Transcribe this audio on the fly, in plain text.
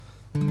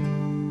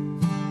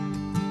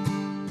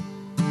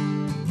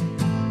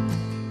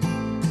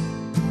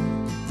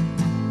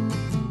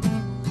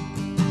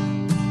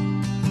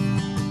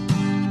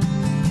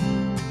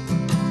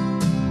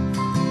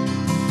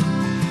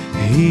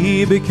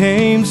He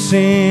became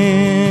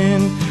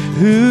sin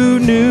who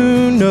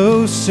knew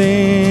no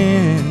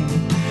sin,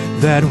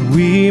 that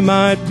we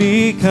might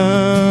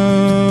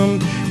become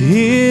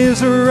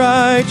His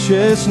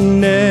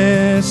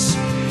righteousness.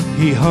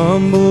 He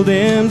humbled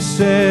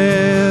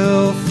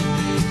Himself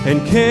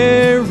and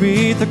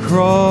carried the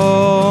cross.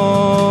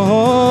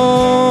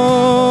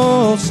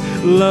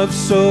 Love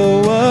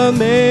so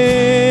amazing,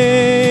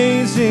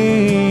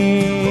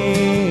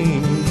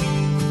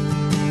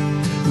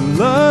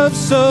 love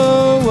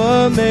so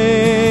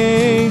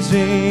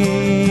amazing.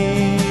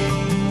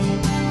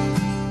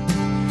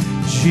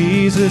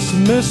 Jesus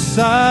Messiah,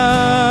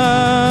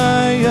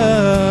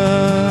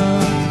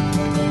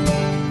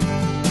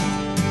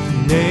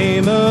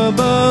 name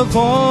above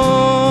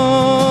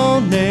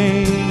all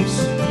names,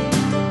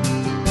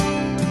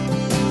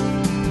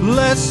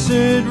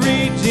 blessed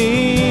Redeemer,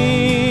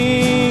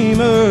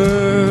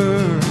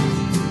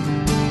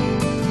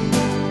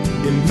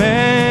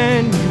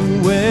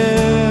 Emmanuel,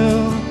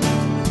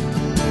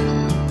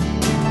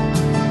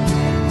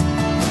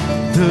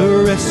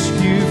 the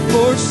rescue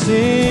for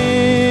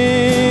sinners,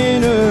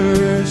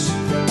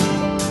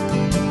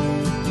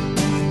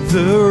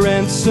 the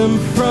ransom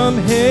from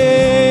heaven.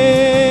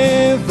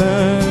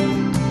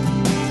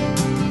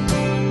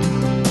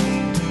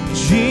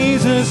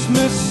 Jesus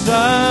Messiah,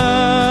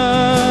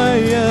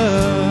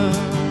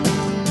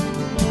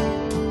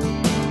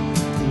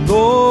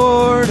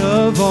 Lord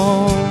of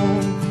all.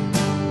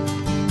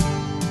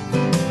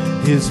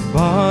 His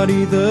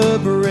body the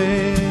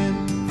bread,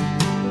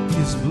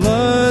 His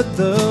blood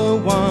the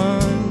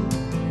wine,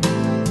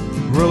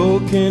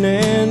 broken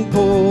and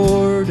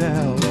poured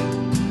out,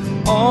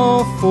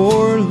 all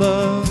for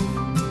love.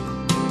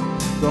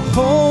 The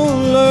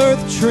whole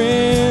earth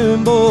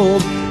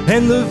trembled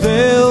and the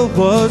veil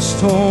was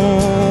torn.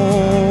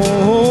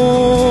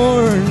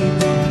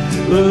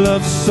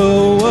 Love so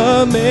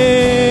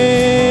amazing,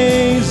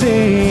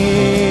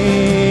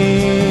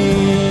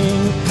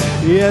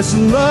 yes,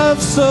 love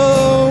so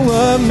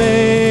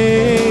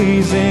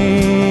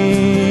amazing.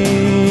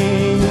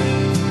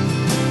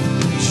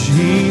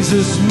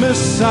 Jesus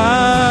Messiah,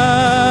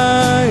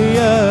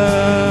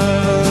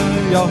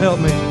 y'all help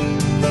me.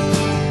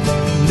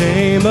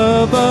 Name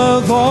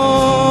above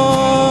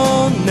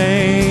all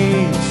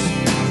names,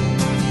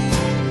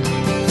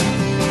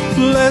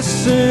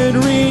 blessed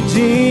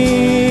Redeemer,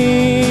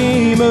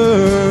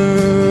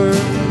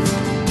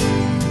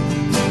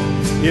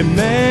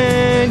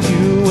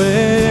 Emmanuel,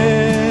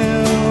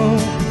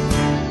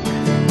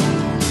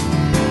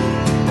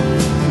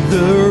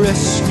 the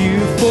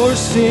rescue for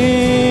sinners,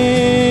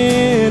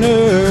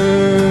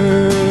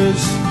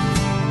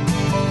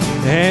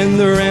 and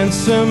the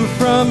ransom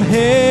from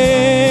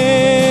heaven.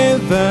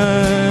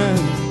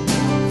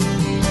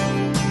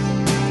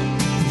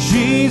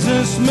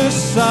 Jesus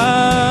Messiah,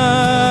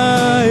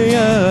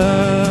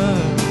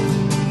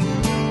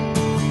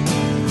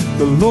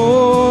 the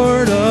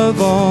Lord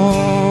of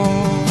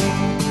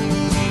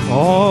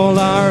all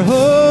our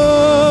hope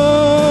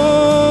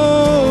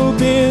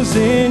is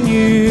in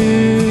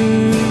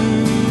you,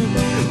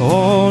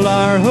 all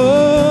our hope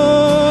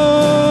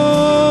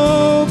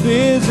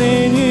is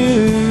in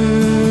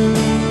you,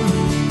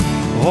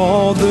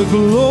 all the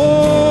glory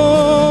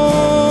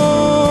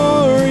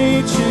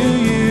to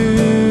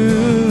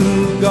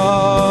you,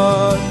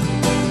 God,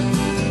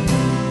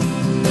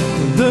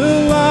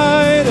 the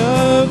light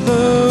of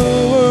the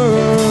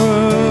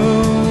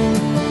world.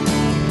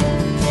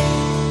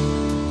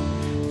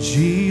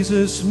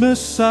 Jesus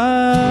Messiah,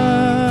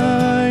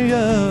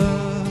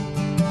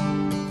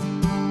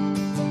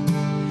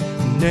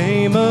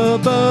 name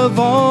above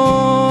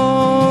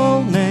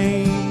all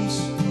names,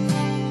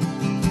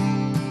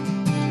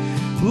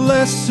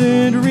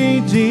 blessed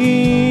Redeemer,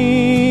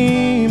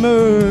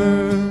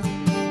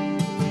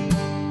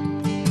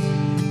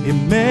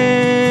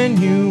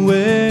 Emmanuel,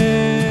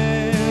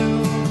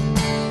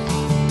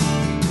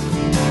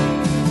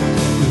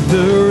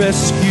 the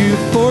rescue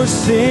for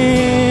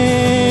sinners,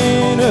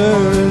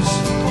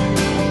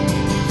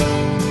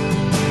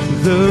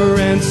 the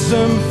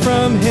ransom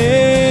from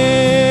heaven.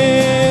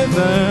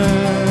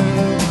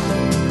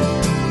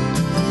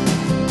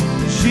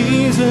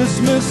 Jesus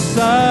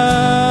Messiah,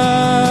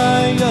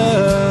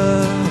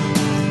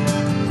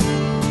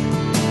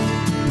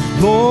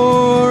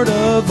 Lord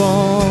of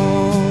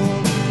all.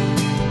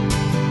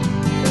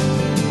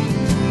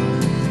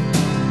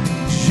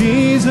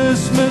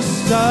 Jesus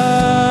Messiah,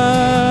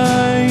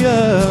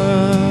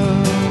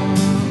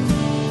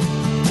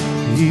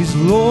 He's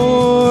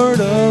Lord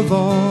of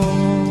all.